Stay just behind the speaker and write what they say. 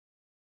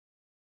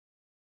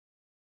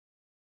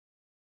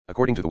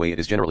According to the way it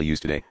is generally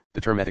used today,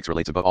 the term ethics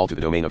relates above all to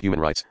the domain of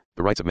human rights,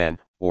 the rights of man,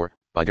 or,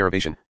 by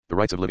derivation, the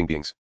rights of living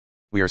beings.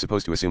 We are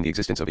supposed to assume the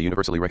existence of a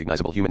universally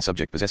recognizable human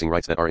subject possessing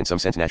rights that are in some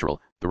sense natural,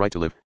 the right to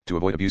live, to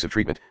avoid abusive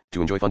treatment,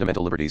 to enjoy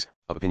fundamental liberties,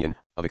 of opinion,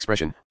 of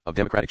expression, of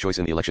democratic choice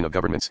in the election of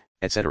governments,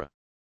 etc.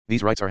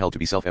 These rights are held to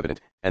be self-evident,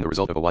 and the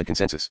result of a wide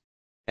consensus.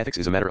 Ethics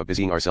is a matter of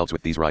busying ourselves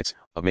with these rights,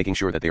 of making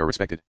sure that they are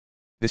respected.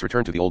 This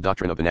return to the old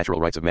doctrine of the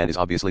natural rights of man is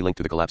obviously linked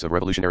to the collapse of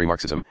revolutionary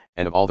Marxism,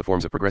 and of all the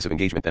forms of progressive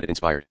engagement that it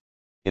inspired.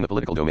 In the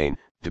political domain,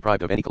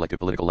 deprived of any collective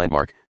political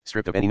landmark,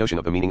 stripped of any notion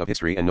of the meaning of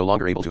history and no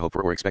longer able to hope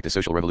for or expect a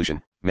social revolution,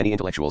 many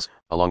intellectuals,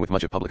 along with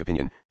much of public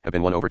opinion, have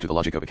been won over to the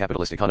logic of a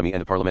capitalist economy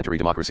and a parliamentary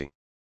democracy.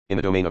 In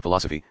the domain of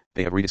philosophy,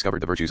 they have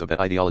rediscovered the virtues of that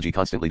ideology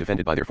constantly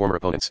defended by their former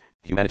opponents,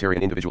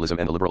 humanitarian individualism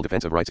and the liberal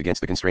defense of rights against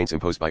the constraints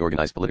imposed by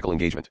organized political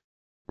engagement.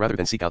 Rather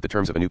than seek out the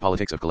terms of a new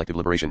politics of collective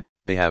liberation,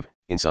 they have,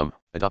 in sum,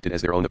 adopted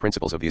as their own the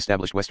principles of the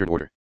established Western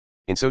order.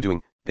 In so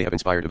doing, they have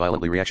inspired a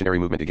violently reactionary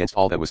movement against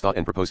all that was thought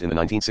and proposed in the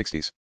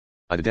 1960s.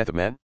 By the death of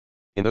man?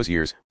 In those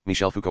years,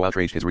 Michel Foucault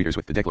outraged his readers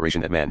with the declaration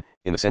that man,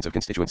 in the sense of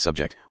constituent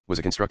subject, was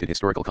a constructed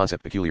historical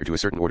concept peculiar to a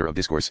certain order of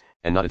discourse,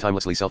 and not a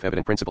timelessly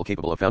self-evident principle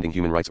capable of founding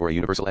human rights or a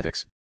universal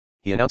ethics.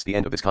 He announced the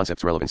end of this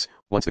concept's relevance,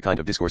 once the kind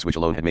of discourse which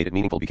alone had made it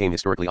meaningful became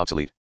historically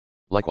obsolete.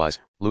 Likewise,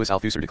 Louis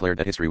Althusser declared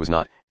that history was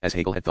not, as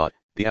Hegel had thought,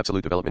 the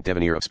absolute development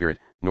devenir of spirit,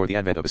 nor the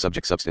advent of a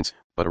subject substance,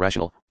 but a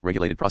rational,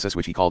 regulated process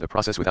which he called a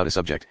process without a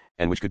subject,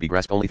 and which could be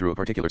grasped only through a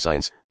particular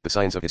science, the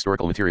science of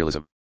historical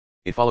materialism.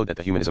 It followed that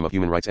the humanism of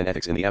human rights and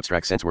ethics in the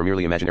abstract sense were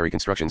merely imaginary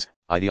constructions,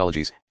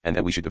 ideologies, and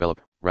that we should develop,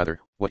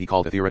 rather, what he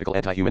called a theoretical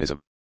anti-humanism.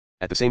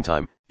 At the same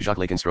time, Jacques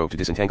Lacan strove to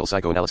disentangle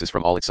psychoanalysis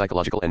from all its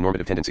psychological and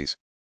normative tendencies.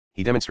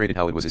 He demonstrated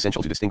how it was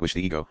essential to distinguish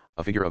the ego,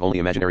 a figure of only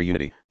imaginary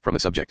unity, from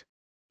the subject.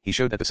 He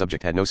showed that the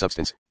subject had no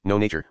substance, no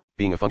nature,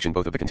 being a function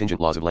both of the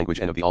contingent laws of language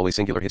and of the always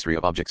singular history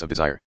of objects of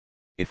desire.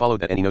 It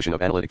followed that any notion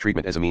of analytic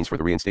treatment as a means for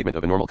the reinstatement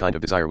of a normal kind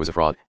of desire was a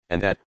fraud,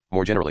 and that,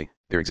 more generally,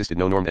 there existed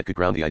no norm that could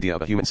ground the idea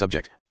of a human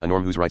subject, a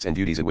norm whose rights and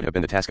duties it would have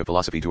been the task of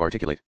philosophy to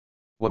articulate.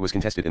 What was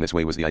contested in this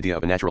way was the idea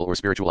of a natural or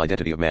spiritual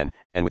identity of man,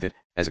 and with it,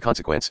 as a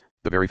consequence,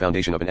 the very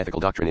foundation of an ethical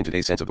doctrine in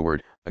today's sense of the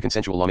word, a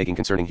consensual lawmaking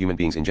concerning human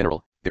beings in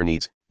general, their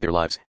needs, their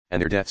lives,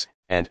 and their deaths,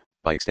 and,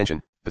 by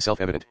extension, the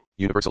self-evident,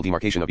 universal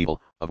demarcation of evil,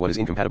 of what is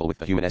incompatible with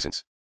the human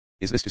essence.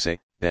 Is this to say,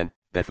 then,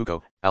 that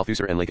Foucault,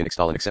 Althusser and Lacan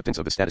extol an acceptance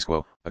of the status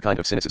quo, a kind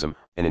of cynicism,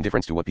 an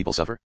indifference to what people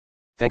suffer?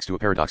 Thanks to a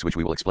paradox which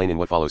we will explain in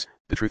what follows,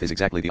 the truth is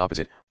exactly the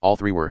opposite. All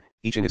three were,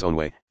 each in his own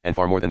way, and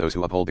far more than those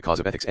who uphold the cause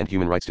of ethics and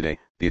human rights today,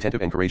 the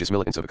attentive and courageous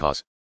militants of the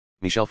cause.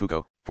 Michel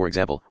Foucault, for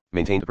example,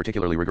 maintained a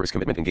particularly rigorous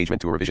commitment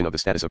engagement to a revision of the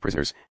status of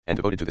prisoners, and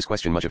devoted to this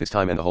question much of his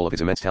time and the whole of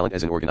his immense talent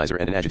as an organizer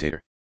and an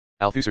agitator.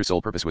 Althusser's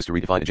sole purpose was to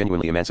redefine a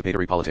genuinely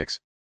emancipatory politics.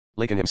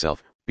 Lacan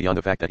himself, beyond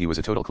the fact that he was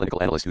a total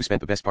clinical analyst who spent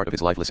the best part of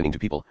his life listening to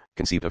people,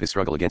 conceived of his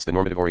struggle against the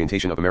normative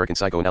orientation of American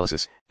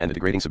psychoanalysis, and the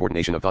degrading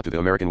subordination of thought to the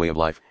American way of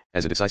life,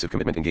 as a decisive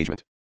commitment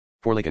engagement.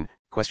 For Lacan,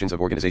 questions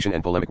of organization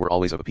and polemic were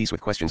always of a piece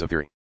with questions of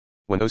theory.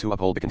 When those who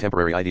uphold the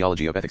contemporary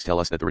ideology of ethics tell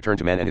us that the return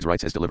to man and his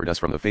rights has delivered us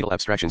from the fatal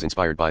abstractions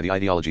inspired by the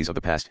ideologies of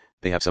the past,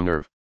 they have some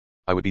nerve.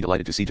 I would be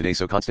delighted to see today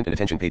so constant an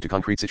attention paid to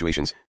concrete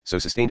situations, so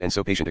sustained and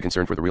so patient a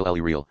concern for the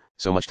real,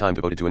 so much time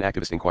devoted to an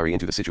activist inquiry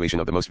into the situation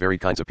of the most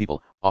varied kinds of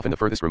people, often the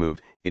furthest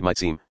removed, it might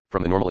seem,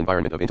 from the normal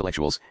environment of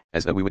intellectuals,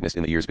 as that we witnessed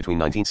in the years between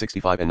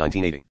 1965 and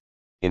 1980.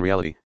 In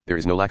reality, there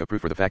is no lack of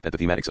proof for the fact that the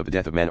thematics of the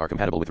death of man are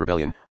compatible with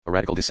rebellion, a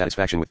radical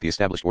dissatisfaction with the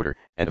established order,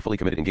 and a fully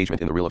committed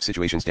engagement in the real of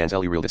situations dans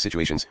les real des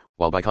situations,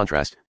 while by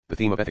contrast, the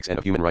theme of ethics and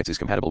of human rights is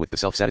compatible with the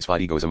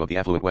self-satisfied egoism of the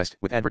affluent West,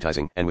 with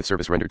advertising, and with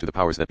service rendered to the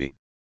powers that be.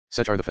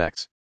 Such are the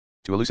facts.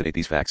 To elucidate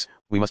these facts,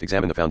 we must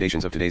examine the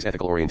foundations of today's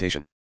ethical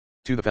orientation.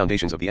 To the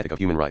foundations of the ethic of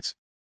human rights.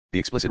 The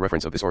explicit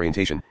reference of this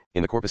orientation,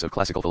 in the corpus of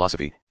classical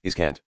philosophy, is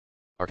Kant.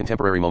 Our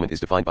contemporary moment is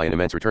defined by an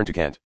immense return to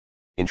Kant.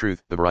 In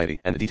truth, the variety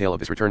and the detail of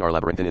this return are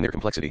labyrinthine in their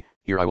complexity.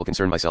 Here I will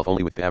concern myself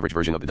only with the average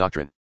version of the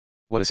doctrine.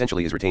 What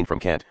essentially is retained from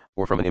Kant,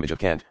 or from an image of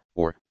Kant,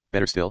 or,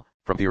 better still,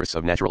 from theorists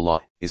of natural law,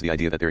 is the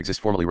idea that there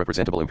exist formally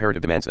representable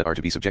imperative demands that are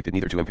to be subjected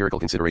neither to empirical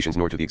considerations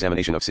nor to the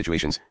examination of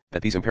situations,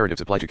 that these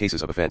imperatives apply to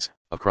cases of offense,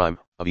 of crime,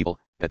 of evil,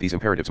 that these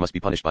imperatives must be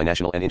punished by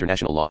national and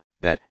international law,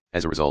 that,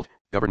 as a result,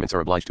 governments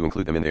are obliged to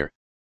include them in their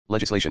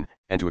legislation,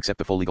 and to accept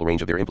the full legal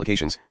range of their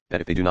implications, that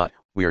if they do not,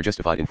 we are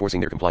justified in forcing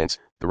their compliance,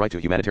 the right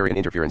to humanitarian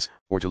interference,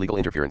 or to legal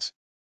interference.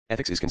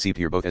 Ethics is conceived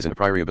here both as an a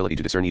priori ability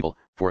to discern evil,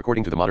 for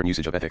according to the modern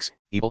usage of ethics,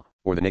 evil,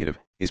 or the negative,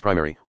 is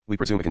primary, we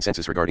presume a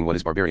consensus regarding what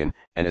is barbarian,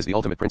 and as the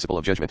ultimate principle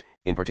of judgment,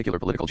 in particular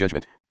political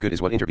judgment, good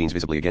is what intervenes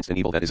visibly against an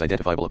evil that is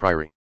identifiable a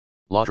priori.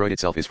 Law droit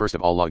itself is first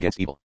of all law against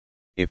evil.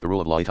 If the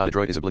rule of law etat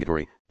droit is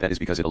obligatory, that is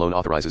because it alone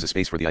authorizes a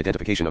space for the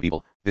identification of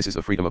evil. This is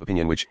the freedom of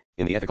opinion which,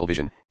 in the ethical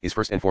vision, is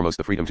first and foremost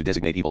the freedom to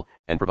designate evil,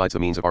 and provides the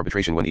means of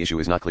arbitration when the issue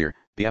is not clear,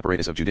 the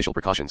apparatus of judicial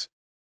precautions.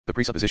 The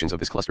presuppositions of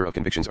this cluster of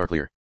convictions are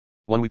clear.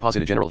 1. We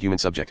posit a general human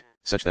subject,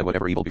 such that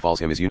whatever evil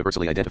befalls him is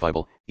universally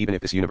identifiable, even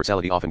if this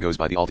universality often goes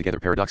by the altogether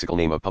paradoxical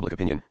name of public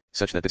opinion,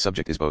 such that the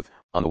subject is both,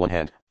 on the one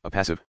hand, a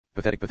passive,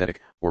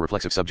 pathetic, or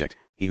reflexive subject,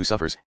 he who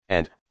suffers,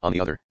 and, on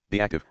the other, the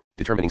active,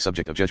 determining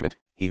subject of judgment,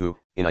 he who,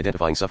 in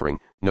identifying suffering,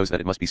 knows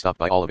that it must be stopped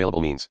by all available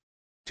means.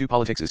 2.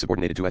 Politics is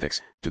subordinated to ethics,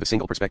 to the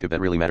single perspective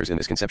that really matters in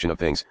this conception of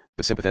things,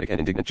 the sympathetic and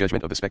indignant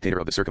judgment of the spectator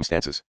of the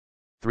circumstances.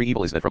 3.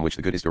 Evil is that from which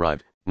the good is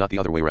derived, not the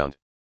other way round.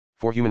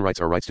 4. Human rights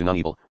are rights to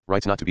non-evil,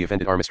 rights not to be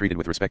offended are mistreated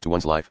with respect to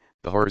one's life,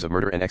 the horrors of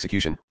murder and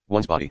execution,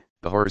 one's body,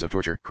 the horrors of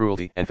torture,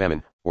 cruelty, and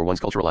famine, or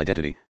one's cultural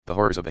identity, the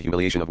horrors of the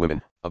humiliation of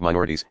women, of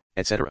minorities,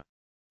 etc.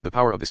 The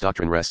power of this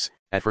doctrine rests,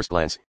 at first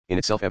glance, in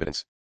its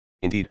self-evidence.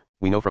 Indeed,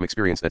 we know from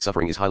experience that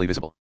suffering is highly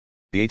visible.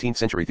 The 18th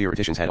century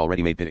theoreticians had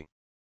already made pity,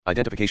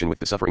 identification with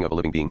the suffering of a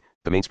living being,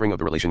 the mainspring of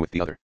the relation with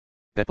the other.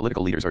 That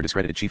political leaders are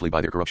discredited chiefly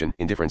by their corruption,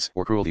 indifference,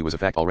 or cruelty was a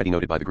fact already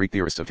noted by the Greek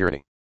theorists of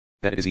tyranny.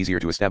 That it is easier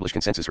to establish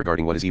consensus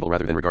regarding what is evil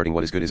rather than regarding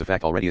what is good is a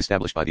fact already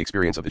established by the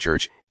experience of the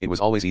Church. It was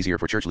always easier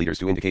for church leaders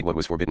to indicate what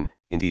was forbidden,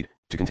 indeed,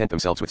 to content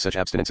themselves with such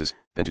abstinences,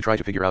 than to try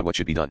to figure out what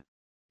should be done.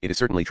 It is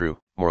certainly true,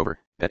 moreover,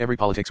 that every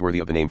politics worthy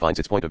of the name finds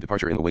its point of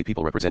departure in the way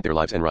people represent their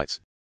lives and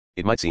rights.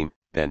 It might seem,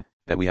 then,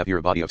 that we have here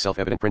a body of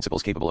self-evident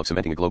principles capable of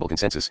cementing a global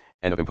consensus,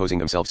 and of imposing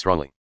themselves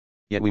strongly.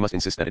 Yet we must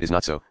insist that it is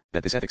not so,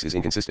 that this ethics is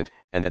inconsistent,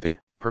 and that the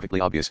perfectly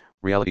obvious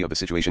reality of the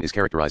situation is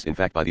characterized in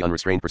fact by the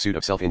unrestrained pursuit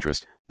of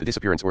self-interest, the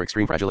disappearance or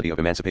extreme fragility of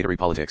emancipatory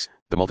politics,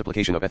 the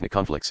multiplication of ethnic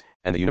conflicts,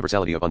 and the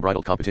universality of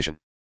unbridled competition.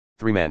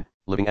 3. Man,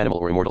 living animal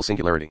or immortal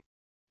singularity.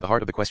 The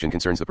heart of the question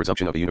concerns the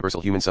presumption of a universal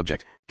human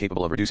subject,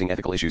 capable of reducing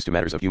ethical issues to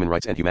matters of human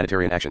rights and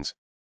humanitarian actions.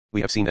 We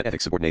have seen that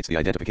ethics subordinates the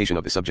identification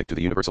of the subject to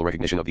the universal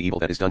recognition of the evil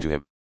that is done to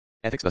him.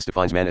 Ethics thus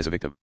defines man as a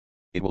victim.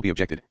 It will be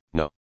objected,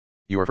 no.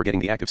 You are forgetting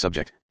the active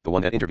subject, the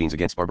one that intervenes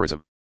against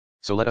barbarism.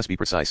 So let us be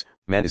precise,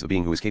 man is the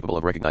being who is capable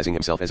of recognizing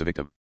himself as a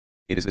victim.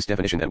 It is this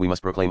definition that we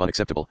must proclaim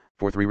unacceptable,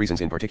 for 3 reasons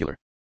in particular.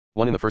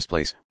 1. In the first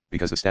place,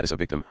 because the status of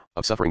victim,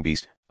 of suffering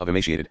beast, of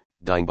emaciated,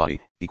 dying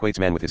body, equates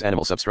man with his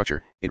animal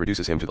substructure, it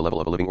reduces him to the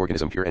level of a living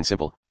organism pure and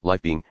simple,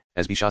 life being,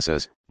 as Bichat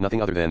says,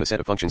 nothing other than the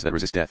set of functions that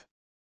resist death.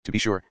 To be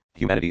sure,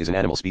 humanity is an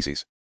animal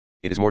species.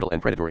 It is mortal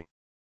and predatory.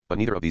 But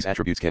neither of these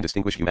attributes can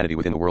distinguish humanity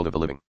within the world of the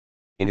living.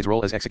 In his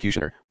role as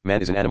executioner,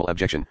 man is an animal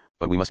abjection,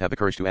 but we must have the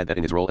courage to add that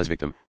in his role as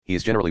victim, he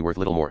is generally worth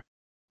little more.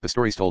 The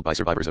stories told by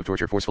survivors of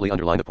torture forcefully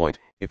underline the point.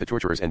 If the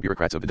torturers and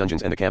bureaucrats of the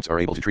dungeons and the camps are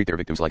able to treat their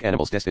victims like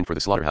animals destined for the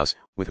slaughterhouse,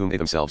 with whom they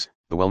themselves,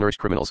 the well-nourished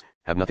criminals,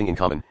 have nothing in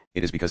common,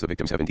 it is because the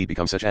victims have indeed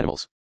become such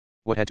animals.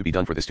 What had to be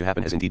done for this to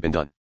happen has indeed been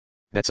done.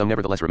 That some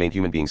nevertheless remain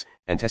human beings,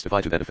 and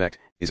testify to that effect,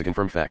 is a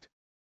confirmed fact.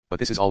 But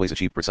this is always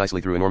achieved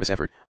precisely through enormous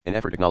effort, an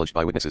effort acknowledged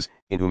by witnesses,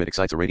 in whom it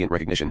excites a radiant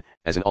recognition,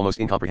 as an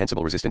almost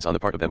incomprehensible resistance on the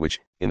part of that which,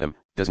 in them,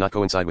 does not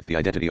coincide with the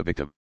identity of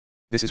victim.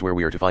 This is where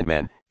we are to find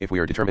man, if we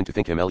are determined to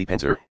think him le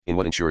penser, in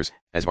what ensures,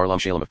 as Varlam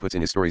Shalamov puts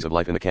in his stories of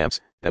life in the camps,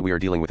 that we are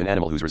dealing with an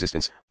animal whose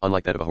resistance,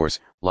 unlike that of a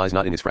horse, lies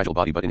not in his fragile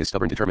body but in his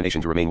stubborn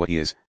determination to remain what he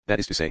is, that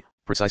is to say,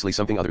 precisely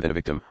something other than a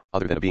victim,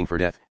 other than a being for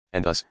death,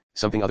 and thus,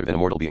 something other than a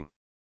mortal being.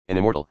 An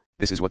immortal,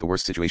 this is what the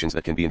worst situations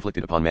that can be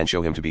inflicted upon man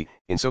show him to be,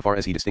 in so far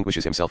as he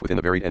distinguishes himself within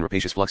the varied and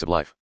rapacious flux of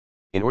life.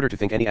 In order to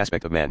think any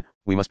aspect of man,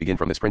 we must begin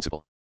from this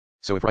principle.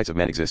 So if rights of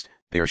man exist,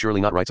 they are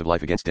surely not rights of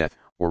life against death,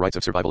 or rights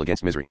of survival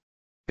against misery.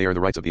 They are the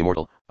rights of the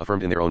immortal,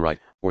 affirmed in their own right,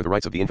 or the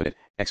rights of the infinite,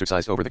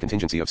 exercised over the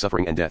contingency of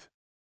suffering and death.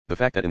 The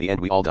fact that in the end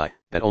we all die,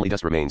 that only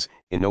dust remains,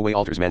 in no way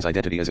alters man's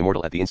identity as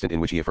immortal at the instant in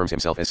which he affirms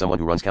himself as someone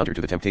who runs counter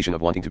to the temptation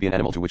of wanting to be an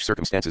animal to which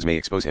circumstances may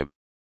expose him.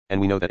 And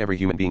we know that every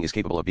human being is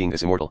capable of being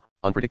this immortal,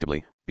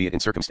 unpredictably, be it in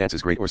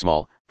circumstances great or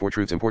small, for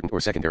truths important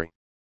or secondary.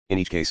 In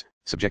each case,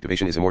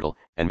 subjectivation is immortal,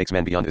 and makes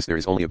man beyond this there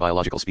is only a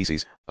biological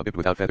species, a bip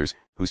without feathers,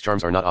 whose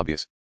charms are not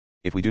obvious.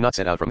 If we do not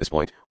set out from this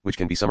point, which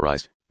can be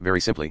summarized, very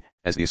simply,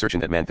 as the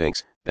assertion that man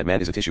thinks, that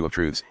man is a tissue of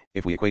truths,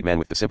 if we equate man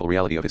with the simple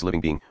reality of his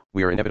living being,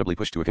 we are inevitably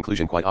pushed to a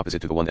conclusion quite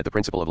opposite to the one that the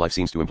principle of life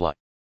seems to imply.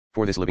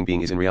 For this living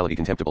being is in reality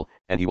contemptible,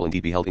 and he will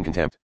indeed be held in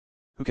contempt.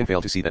 Who can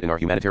fail to see that in our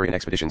humanitarian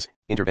expeditions,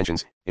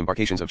 interventions,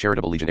 embarkations of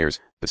charitable legionnaires,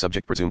 the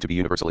subject presumed to be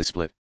universal is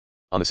split?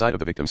 On the side of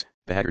the victims,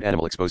 the haggard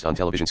animal exposed on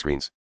television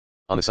screens.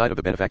 On the side of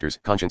the benefactors,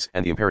 conscience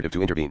and the imperative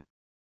to intervene.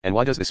 And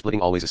why does this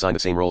splitting always assign the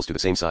same roles to the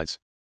same sides?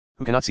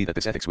 Who cannot see that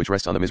this ethics which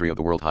rests on the misery of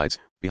the world hides,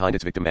 behind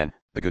its victim man,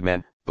 the good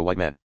man, the white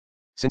man?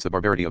 Since the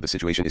barbarity of the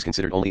situation is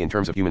considered only in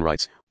terms of human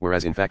rights,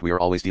 whereas in fact we are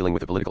always dealing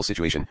with a political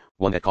situation,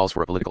 one that calls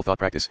for a political thought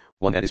practice,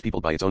 one that is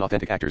peopled by its own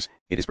authentic actors,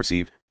 it is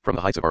perceived, from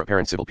the heights of our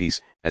apparent civil peace,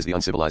 as the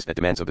uncivilized that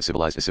demands of the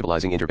civilized a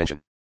civilizing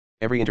intervention.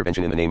 Every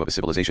intervention in the name of a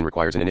civilization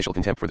requires an initial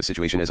contempt for the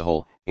situation as a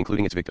whole,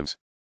 including its victims.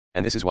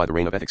 And this is why the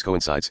reign of ethics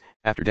coincides,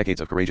 after decades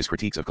of courageous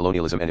critiques of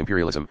colonialism and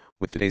imperialism,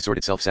 with today's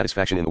sordid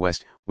self-satisfaction in the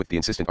West, with the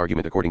insistent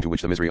argument according to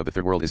which the misery of the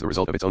third world is the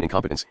result of its own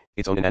incompetence,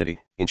 its own inanity,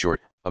 in short,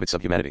 of its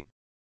subhumanity.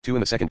 2. In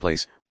the second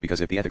place,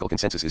 because if the ethical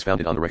consensus is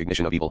founded on the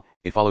recognition of evil,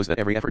 it follows that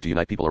every effort to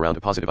unite people around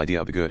a positive idea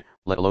of the good,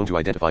 let alone to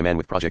identify man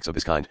with projects of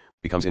this kind,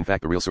 becomes in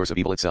fact the real source of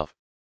evil itself.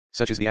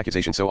 Such is the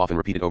accusation so often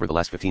repeated over the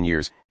last 15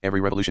 years,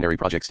 every revolutionary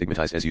project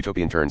stigmatized as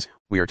utopian turns,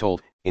 we are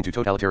told, into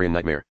totalitarian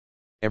nightmare.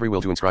 Every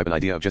will to inscribe an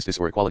idea of justice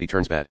or equality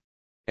turns bad.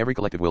 Every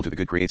collective will to the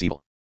good creates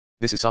evil.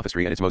 This is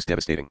sophistry at its most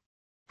devastating.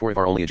 For if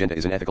our only agenda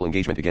is an ethical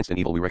engagement against an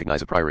evil we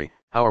recognize a priori,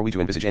 how are we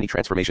to envisage any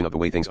transformation of the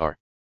way things are?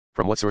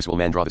 From what source will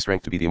man draw the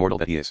strength to be the immortal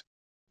that he is?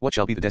 What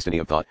shall be the destiny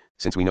of thought,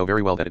 since we know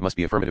very well that it must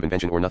be affirmative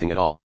invention or nothing at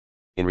all?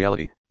 In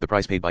reality, the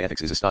price paid by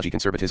ethics is a stodgy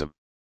conservatism.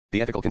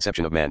 The ethical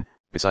conception of man,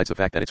 besides the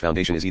fact that its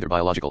foundation is either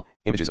biological,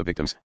 images of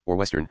victims, or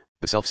Western,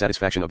 the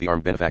self-satisfaction of the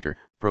armed benefactor,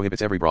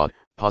 prohibits every broad,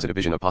 positive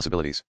vision of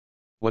possibilities.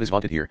 What is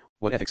vaunted here,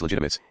 what ethics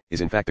legitimates,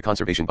 is in fact the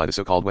conservation by the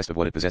so-called West of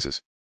what it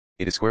possesses.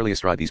 It is squarely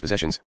astride these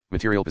possessions,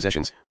 material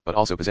possessions, but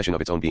also possession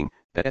of its own being,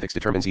 that ethics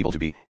determines evil to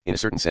be, in a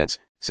certain sense,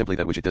 simply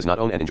that which it does not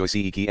own and enjoy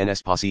ce qui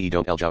n'est pas ce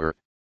don't el.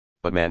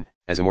 But man,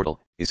 as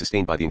immortal, is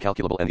sustained by the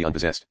incalculable and the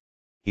unpossessed.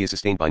 He is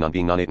sustained by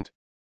non-being non-atent.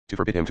 To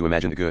forbid him to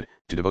imagine the good,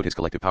 to devote his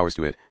collective powers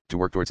to it, to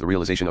work towards the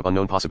realization of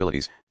unknown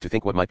possibilities, to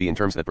think what might be in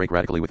terms that break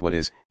radically with what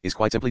is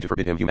quite simply to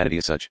forbid him humanity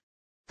as such.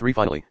 3.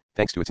 Finally,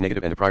 thanks to its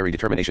negative and a priori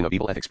determination of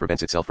evil, ethics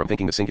prevents itself from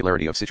thinking the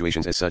singularity of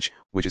situations as such,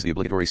 which is the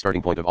obligatory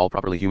starting point of all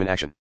properly human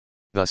action.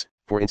 Thus,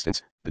 for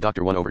instance, the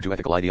Dr. 1/2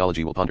 ethical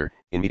ideology will ponder,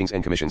 in meetings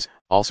and commissions,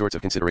 all sorts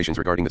of considerations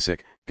regarding the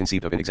sick,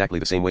 conceived of in exactly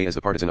the same way as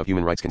the partisan of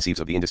human rights conceives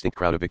of the indistinct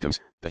crowd of victims,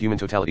 the human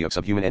totality of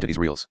subhuman entities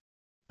reals.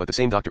 But the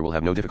same doctor will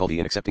have no difficulty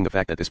in accepting the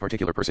fact that this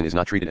particular person is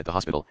not treated at the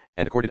hospital,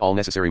 and accorded all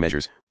necessary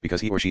measures,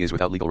 because he or she is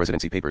without legal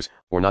residency papers,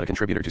 or not a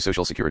contributor to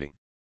Social Security.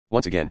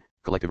 Once again,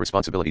 collective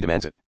responsibility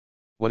demands it.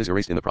 What is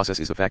erased in the process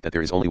is the fact that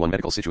there is only one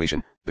medical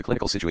situation, the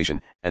clinical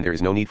situation, and there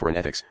is no need for an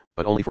ethics,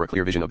 but only for a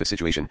clear vision of the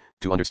situation,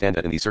 to understand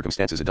that in these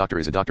circumstances a doctor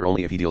is a doctor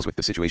only if he deals with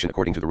the situation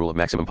according to the rule of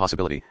maximum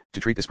possibility, to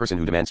treat this person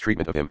who demands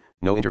treatment of him,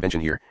 no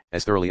intervention here,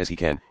 as thoroughly as he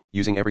can,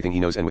 using everything he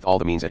knows and with all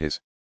the means at his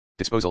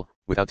disposal,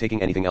 without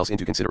taking anything else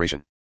into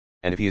consideration.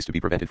 And if he is to be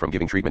prevented from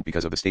giving treatment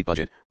because of the state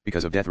budget,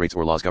 because of death rates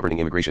or laws governing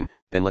immigration,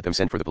 then let them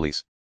send for the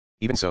police.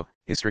 Even so,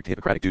 his strict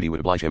Hippocratic duty would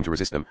oblige him to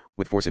resist them,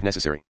 with force if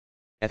necessary.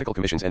 Ethical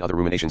commissions and other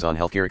ruminations on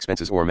healthcare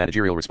expenses or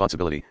managerial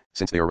responsibility,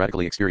 since they are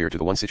radically exterior to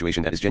the one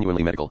situation that is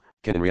genuinely medical,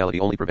 can in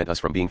reality only prevent us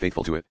from being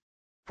faithful to it.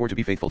 For to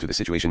be faithful to the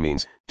situation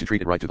means, to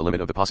treat it right to the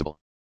limit of the possible.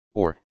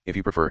 Or, if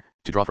you prefer,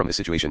 to draw from the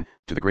situation,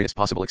 to the greatest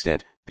possible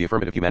extent, the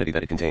affirmative humanity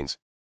that it contains.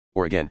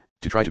 Or again,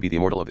 to try to be the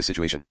immortal of the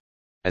situation.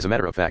 As a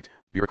matter of fact,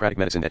 bureaucratic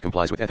medicine that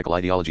complies with ethical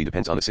ideology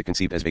depends on the sick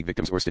conceived as vague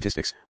victims or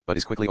statistics, but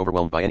is quickly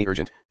overwhelmed by any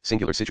urgent,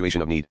 singular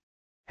situation of need.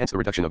 Hence the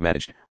reduction of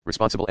managed,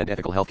 responsible and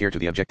ethical healthcare to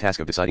the abject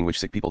task of deciding which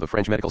sick people the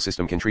French medical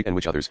system can treat and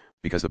which others,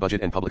 because the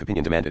budget and public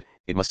opinion demand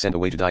it must send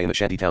away to die in the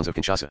shanty towns of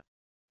Kinshasa.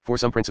 For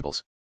some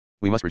principles,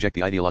 we must reject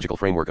the ideological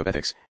framework of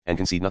ethics, and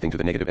concede nothing to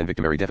the negative and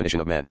victimary definition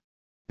of man.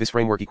 This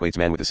framework equates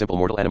man with a simple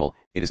mortal animal,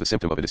 it is the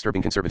symptom of a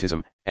disturbing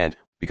conservatism, and,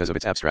 because of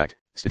its abstract,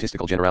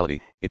 statistical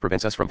generality, it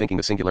prevents us from thinking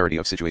the singularity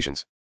of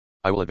situations.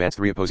 I will advance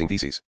 3 opposing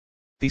theses.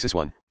 Thesis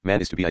 1.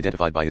 Man is to be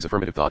identified by his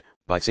affirmative thought,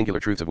 by singular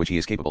truths of which he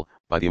is capable,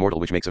 by the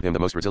immortal which makes of him the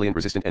most resilient,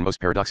 resistant and most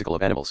paradoxical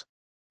of animals.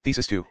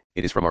 Thesis 2.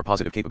 It is from our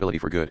positive capability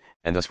for good,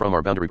 and thus from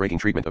our boundary-breaking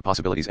treatment of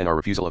possibilities and our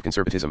refusal of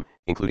conservatism,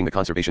 including the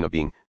conservation of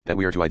being, that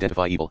we are to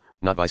identify evil,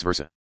 not vice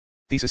versa.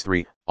 Thesis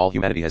 3. All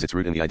humanity has its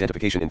root in the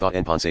identification in thought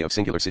and pensée of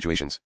singular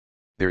situations.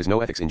 There is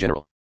no ethics in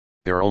general.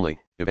 There are only,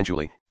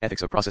 eventually,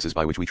 ethics of processes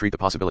by which we treat the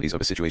possibilities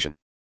of a situation.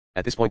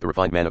 At this point the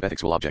refined man of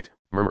ethics will object,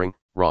 murmuring,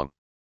 wrong.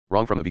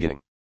 Wrong from the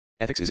beginning.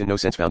 Ethics is in no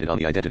sense founded on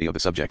the identity of the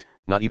subject,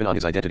 not even on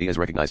his identity as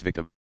recognized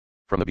victim.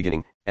 From the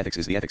beginning, ethics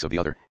is the ethics of the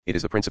other, it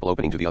is the principle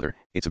opening to the other,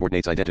 it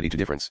subordinates identity to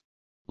difference.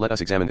 Let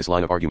us examine this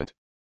line of argument.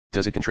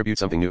 Does it contribute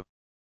something new?